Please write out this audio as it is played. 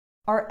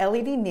Are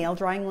LED nail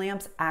drying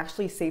lamps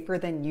actually safer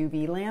than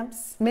UV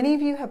lamps? Many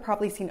of you have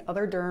probably seen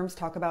other derms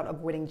talk about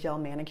avoiding gel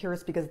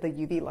manicures because of the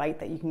UV light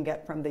that you can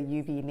get from the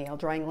UV nail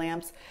drying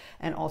lamps,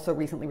 and also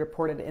recently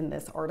reported in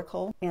this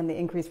article, and the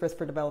increased risk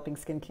for developing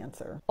skin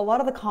cancer. A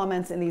lot of the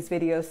comments in these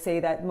videos say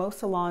that most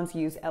salons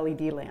use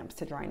LED lamps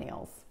to dry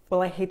nails.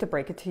 Well, I hate to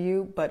break it to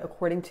you, but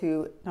according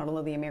to not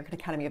only the American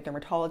Academy of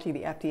Dermatology,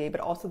 the FDA,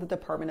 but also the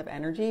Department of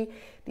Energy,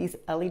 these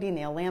LED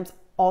nail lamps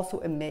also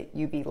emit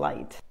UV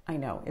light. I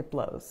know, it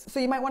blows. So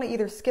you might want to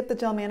either skip the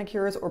gel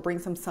manicures or bring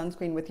some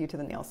sunscreen with you to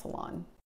the nail salon.